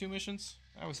 Is it 2 missions?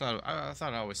 I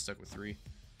thought I always stuck with 3.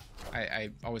 I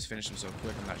always finish them so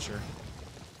quick, I'm not sure.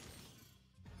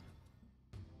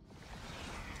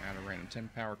 Add a random 10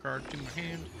 power card to my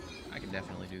hand. I can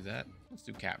definitely do that. Let's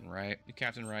do Captain Right. Do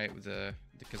Captain Right with the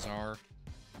Khazar.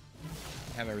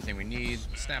 Have everything we need.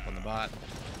 Snap on the bot.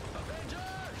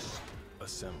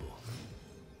 Assemble.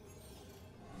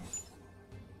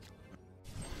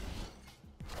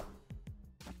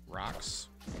 Rocks.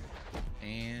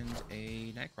 And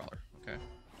a Nightcrawler. Okay.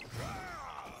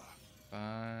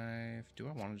 5. Do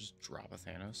I want to just drop a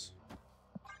Thanos?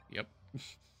 Yep.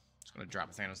 Just gonna drop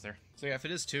a Thanos there. So yeah, if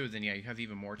it is 2, then yeah, you have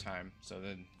even more time. So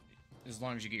then, as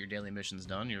long as you get your daily missions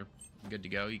done, you're good to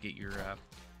go. You get your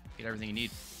get everything you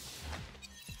need.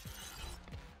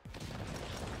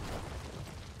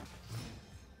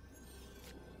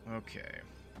 Okay.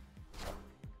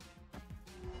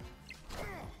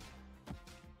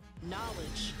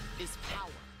 Knowledge is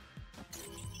power.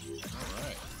 All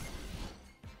right.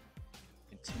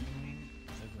 Continuing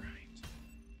the grind.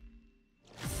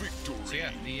 Victory. So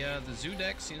yeah, the zoo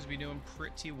deck seems to be doing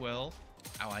pretty well.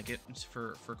 I like it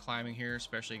for climbing here,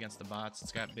 especially against the bots.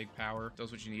 It's got big power.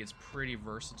 Does what you need. It's pretty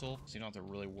versatile, so you don't have to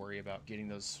really worry about getting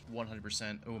those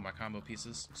 100%, oh, my combo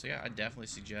pieces. So yeah, I definitely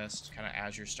suggest kind of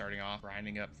as you're starting off,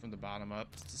 grinding up from the bottom up.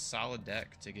 It's a solid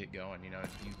deck to get going. You know,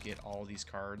 you get all these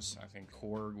cards. I think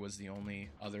Korg was the only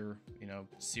other, you know,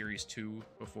 Series 2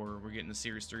 before we're getting to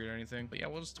Series 3 or anything. But yeah,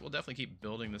 we'll definitely keep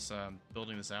building this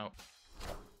out.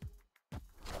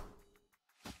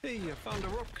 Hey, I found a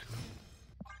rook.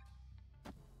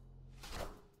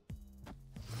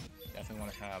 Definitely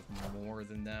want to have more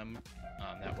than them.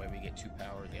 That way we get 2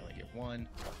 power, they only get 1.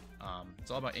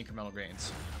 It's all about incremental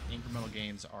gains. Incremental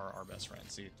gains are our best friend.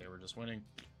 See, if they were just winning,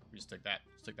 we just took that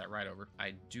right over.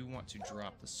 I do want to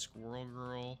drop the Squirrel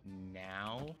Girl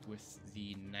now with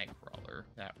the Nightcrawler.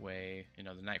 That way, you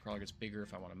know, the Nightcrawler gets bigger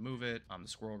if I want to move it. The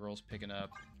Squirrel Girl's picking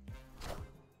up.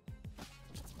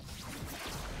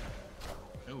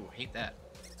 Oh, hate that.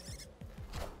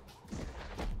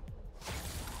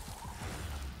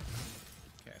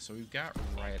 So we've got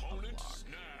Riot Opponent unlocked.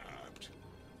 snapped.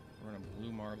 We're gonna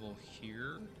blue Marvel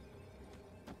here.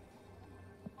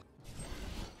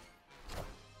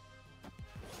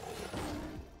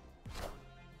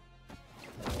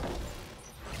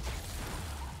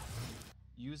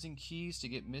 Using keys to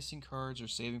get missing cards or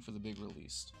saving for the big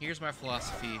release. Here's my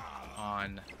philosophy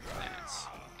on that.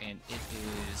 And it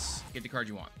is get the card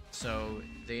you want. So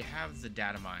they have the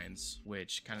data mines,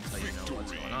 which kind of tell you know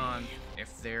what's going on.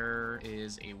 If there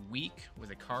is a week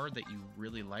with a card that you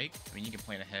really like, I mean, you can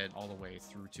plan ahead all the way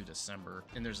through to December,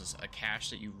 and there's a cache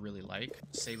that you really like,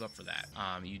 save up for that.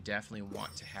 You definitely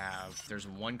want to have, there's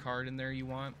 1 card in there you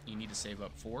want, you need to save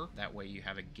up 4. That way you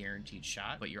have a guaranteed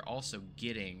shot, but you're also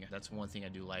getting, that's one thing I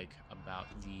do like about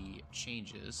the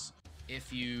changes.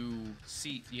 If you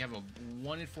see, you have a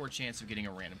 1 in 4 chance of getting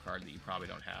a random card that you probably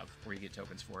don't have, or you get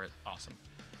tokens for it, awesome.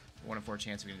 1 in 4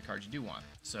 chance of getting the card you do want.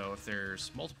 So if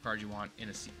there's multiple cards you want in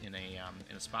a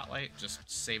spotlight, just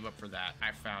save up for that.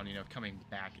 I found, you know, coming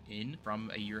back in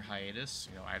from a year hiatus,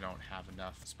 you know, I don't have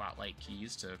enough spotlight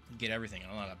keys to get everything.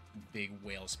 I'm not a big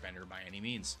whale spender by any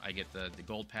means. I get the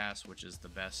gold pass, which is the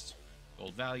best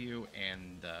gold value,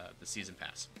 and the season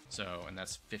pass. So, and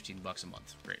that's $15 a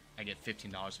month. Great. I get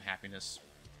 $15 of happiness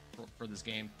for this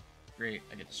game. Great.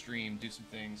 I get to stream, do some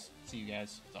things, see you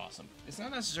guys. It's awesome. It's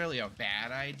not necessarily a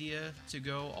bad idea to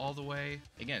go all the way.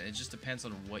 Again, it just depends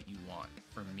on what you want.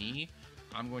 For me,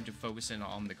 I'm going to focus in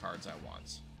on the cards I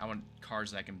want. I want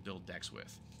cards that I can build decks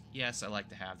with. Yes, I like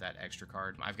to have that extra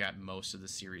card. I've got most of the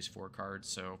Series 4 cards,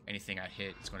 so anything I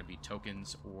hit is going to be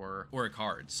tokens or a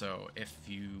card. So if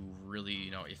you really,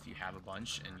 you know, if you have a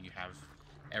bunch and you have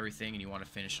everything and you want to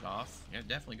finish it off, yeah,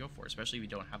 definitely go for it. Especially if you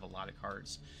don't have a lot of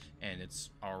cards and it's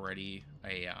already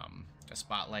a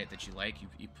spotlight that you like.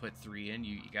 You put 3 in,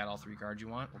 you got all 3 cards you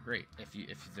want. Well, great. If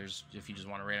you just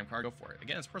want a random card, go for it.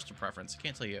 Again, it's personal preference. I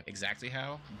can't tell you exactly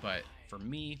how, but for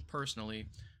me personally,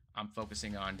 I'm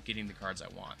focusing on getting the cards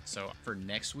I want. So for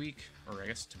next week, or I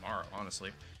guess tomorrow,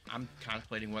 honestly, I'm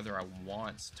contemplating whether I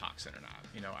want Toxin or not.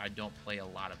 You know, I don't play a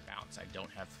lot of Bounce. I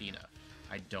don't have Thena.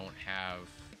 I don't have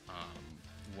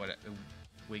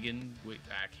Wigan.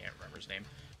 I can't remember his name,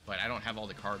 but I don't have all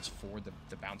the cards for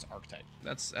the Bounce archetype.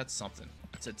 That's something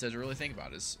to really think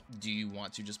about. Is, do you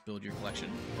want to just build your collection,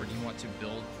 or do you want to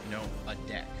build, you know, a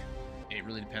deck? It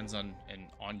really depends on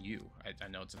you. I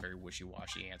know it's a very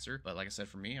wishy-washy answer, but like I said,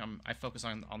 for me, I focus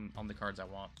on the cards I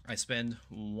want. I spend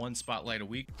 1 spotlight a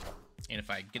week, and if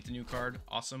I get the new card,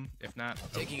 awesome. If not,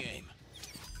 Taking aim.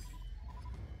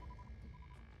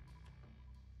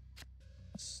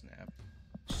 Snap.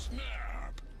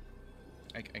 Snap.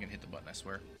 I can hit the button, I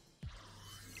swear.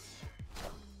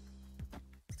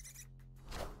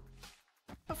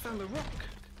 I found a rock.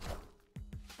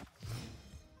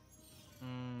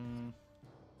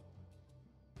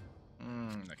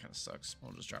 That kind of sucks.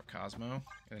 We'll just drop Cosmo,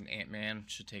 and then Ant-Man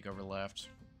should take over left,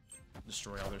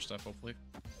 destroy all their stuff, hopefully.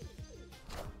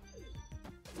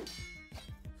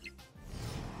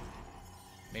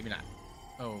 Maybe not.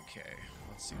 Okay,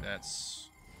 let's see. That's,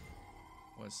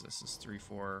 what's this? This is 3,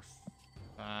 4,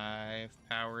 5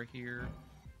 power here.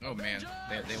 Oh man,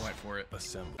 they went for it.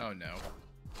 Assemble. Oh no.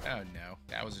 Oh no,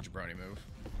 that was a jabroni move.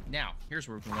 Now, here's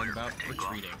where we can learn about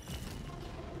retreating.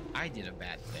 I did a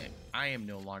bad thing. I am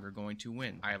no longer going to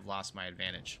win. I have lost my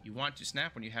advantage. You want to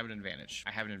snap when you have an advantage.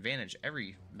 I have an advantage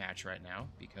every match right now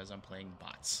because I'm playing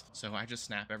bots. So I just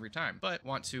snap every time. But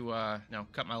want to, you know,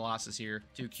 cut my losses here.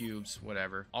 2 cubes,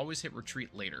 whatever. Always hit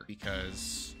retreat later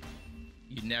because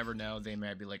you never know. They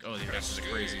might be like, oh, these guys are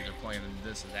crazy. They're playing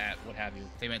this and that, what have you.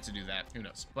 They meant to do that. Who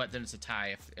knows? But then it's a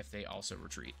tie if they also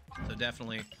retreat. So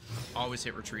definitely always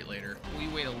hit retreat later. We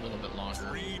wait a little bit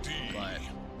longer, but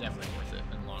definitely worth it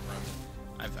in the long run.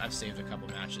 I've saved a couple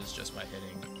matches just by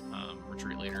hitting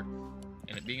retreat later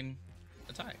and it being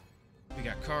a tie. We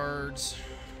got cards.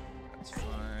 That's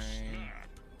fine.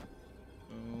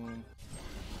 Boom.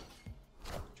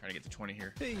 Trying to get to 20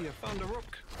 here. Hey, I found a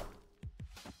rock.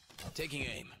 Taking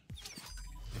aim.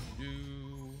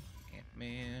 Do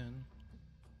Ant-Man.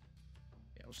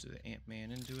 Yeah, let's do the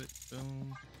Ant-Man into it.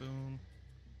 Boom, boom.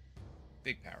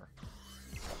 Big power.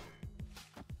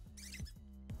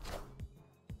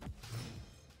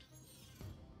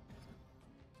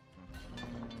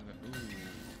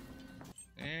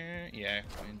 Yeah,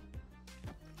 I mean,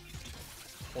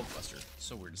 Hulkbuster.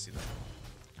 So weird to see that,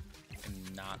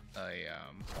 and not a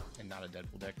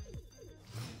Deadpool deck.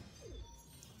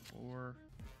 4.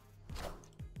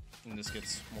 And this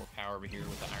gets more power over here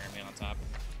with the Iron Man on top.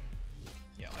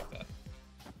 Yeah, I like that.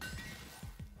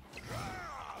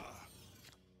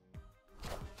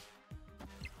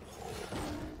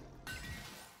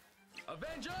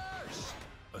 Avengers!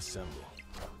 Assemble.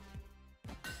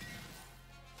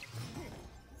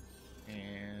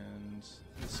 And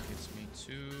this gets me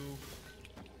to...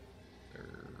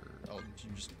 oh,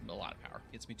 just a lot of power.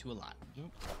 Gets me to a lot.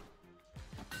 Oop.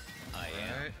 I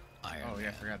am Iron Oh yeah,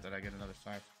 I Man. forgot that I get another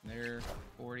 5 from there.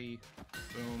 40.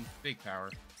 Boom. Big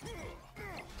power.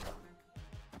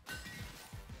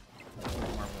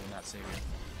 Marvel will not save you.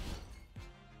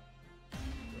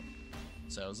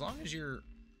 So as long as you're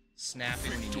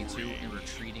snapping when you need to and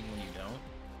retreating when you don't,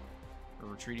 or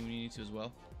retreating when you need to as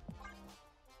well,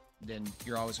 then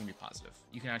you're always going to be positive.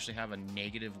 You can actually have a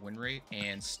negative win rate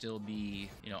and still be,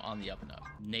 you know, on the up and up.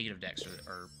 Negative decks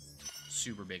are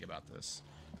super big about this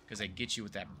because they get you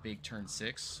with that big turn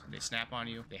 6. They snap on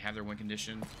you. They have their win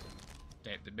condition.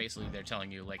 Basically, they're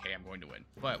telling you, like, hey, I'm going to win.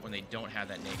 But when they don't have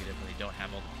that negative, when they don't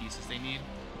have all the pieces they need,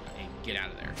 they get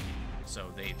out of there.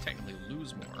 So they technically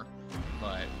lose more,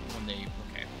 but when they,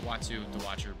 okay, Watsu, the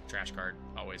Watcher, trash card,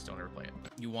 always don't ever play it.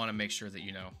 You want to make sure that,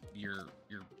 you know, you're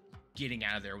getting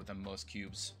out of there with the most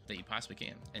cubes that you possibly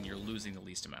can, and you're losing the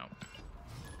least amount.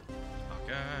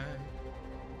 Hawkeye.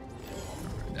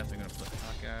 Definitely gonna put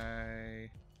Hawkeye.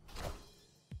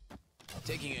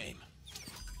 Taking aim.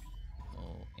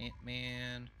 Oh,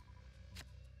 Ant-Man.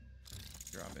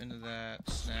 Drop into that.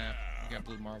 Snap. We got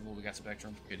Blue Marvel. We got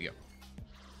Spectrum. Good to go.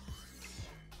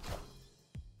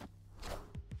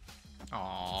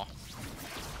 Aww.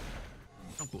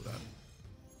 I'm cool with that.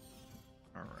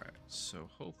 Alright, so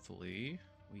hopefully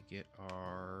we get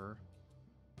our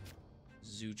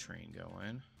zoo train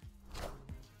going.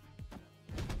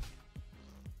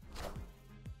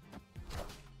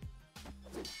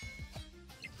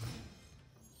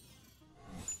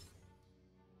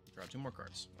 2 more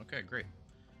cards. Okay, great.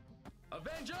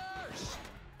 Avengers!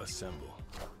 Assemble.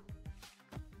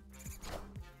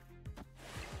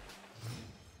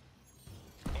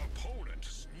 Opponent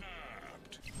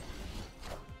snapped.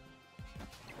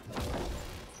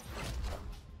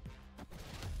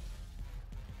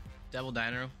 Devil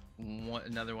Dino,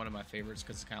 another one of my favorites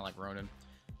because it's kind of like Ronin.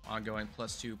 Ongoing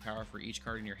 +2 power for each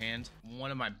card in your hand.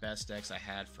 One of my best decks I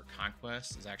had for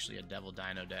Conquest is actually a Devil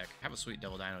Dino deck. I have a sweet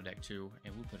Devil Dino deck too,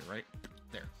 and we'll put it right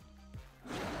there.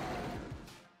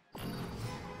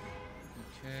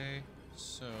 Okay,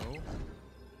 so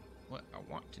what I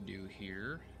want to do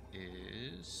here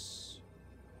is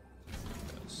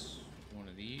one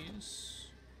of these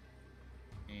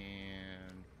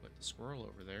and put the squirrel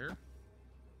over there.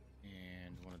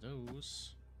 And one of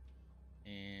those,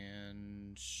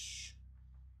 and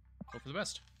hope for the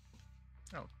best.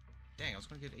 Oh, dang! I was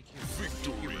gonna get AQ.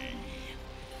 Victory.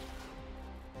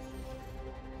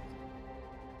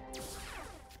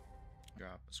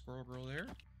 Drop a squirrel girl there.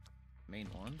 Main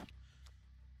one.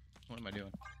 What am I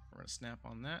doing? We're gonna snap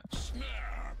on that.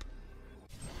 Snap.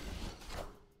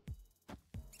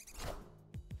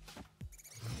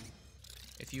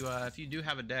 If you do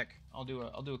have a deck, I'll do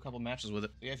a couple matches with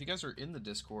it. Yeah, if you guys are in the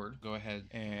Discord, go ahead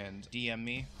and DM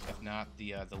me. If not,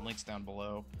 the link's down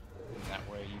below. And that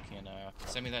way you can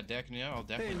send me that deck, and I'll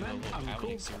definitely do a little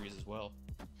paladin series as well.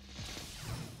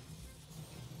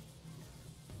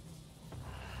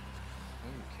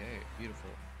 Okay, beautiful.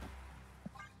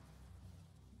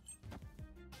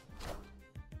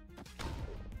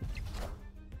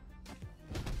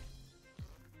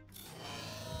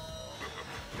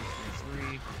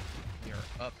 We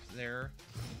are up there,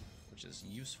 which is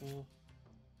useful.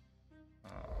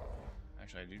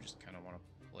 Actually, I do just kind of want to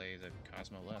play the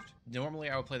Cosmo left. Normally,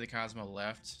 I would play the Cosmo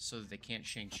left so that they can't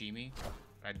Shang-Chi me,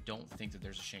 but I don't think that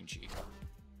there's a Shang-Chi.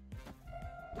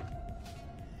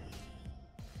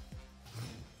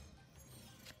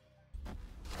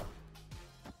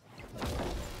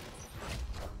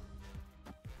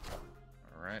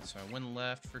 Alright, so I win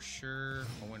left for sure,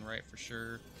 I win right for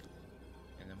sure,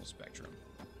 and then we'll Spectrum.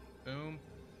 Boom,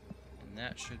 and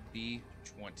that should be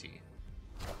 20.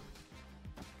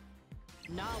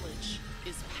 Knowledge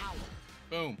is power.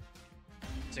 Boom.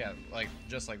 So yeah, like,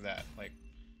 just like that. Like,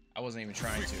 I wasn't even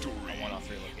trying to. I won all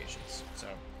 3 locations. So,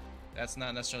 that's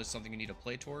not necessarily something you need to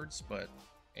play towards, but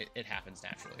it happens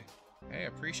naturally. Hey, I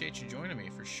appreciate you joining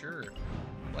me, for sure.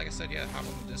 Like I said, yeah, hop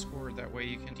on the Discord. That way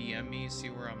you can DM me, see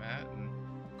where I'm at, and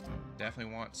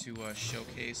definitely want to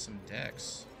showcase some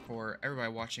decks. For everybody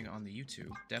watching on the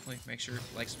YouTube, definitely make sure,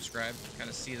 like, subscribe, kind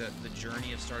of see the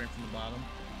journey of starting from the bottom.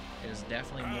 It is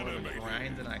definitely more of a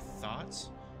grind than I thought.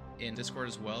 In Discord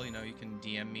as well, you know, you can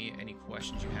DM me any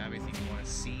questions you have, anything you want to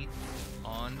see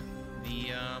on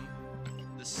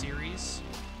the series,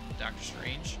 Doctor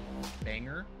Strange,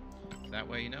 banger. That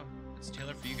way, you know, it's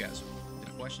tailored for you guys.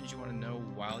 The questions you want to know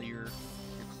while you're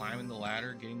climbing the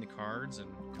ladder, getting the cards, and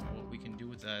what we can do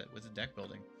with the deck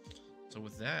building. So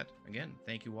with that, again,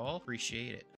 thank you all. Appreciate it.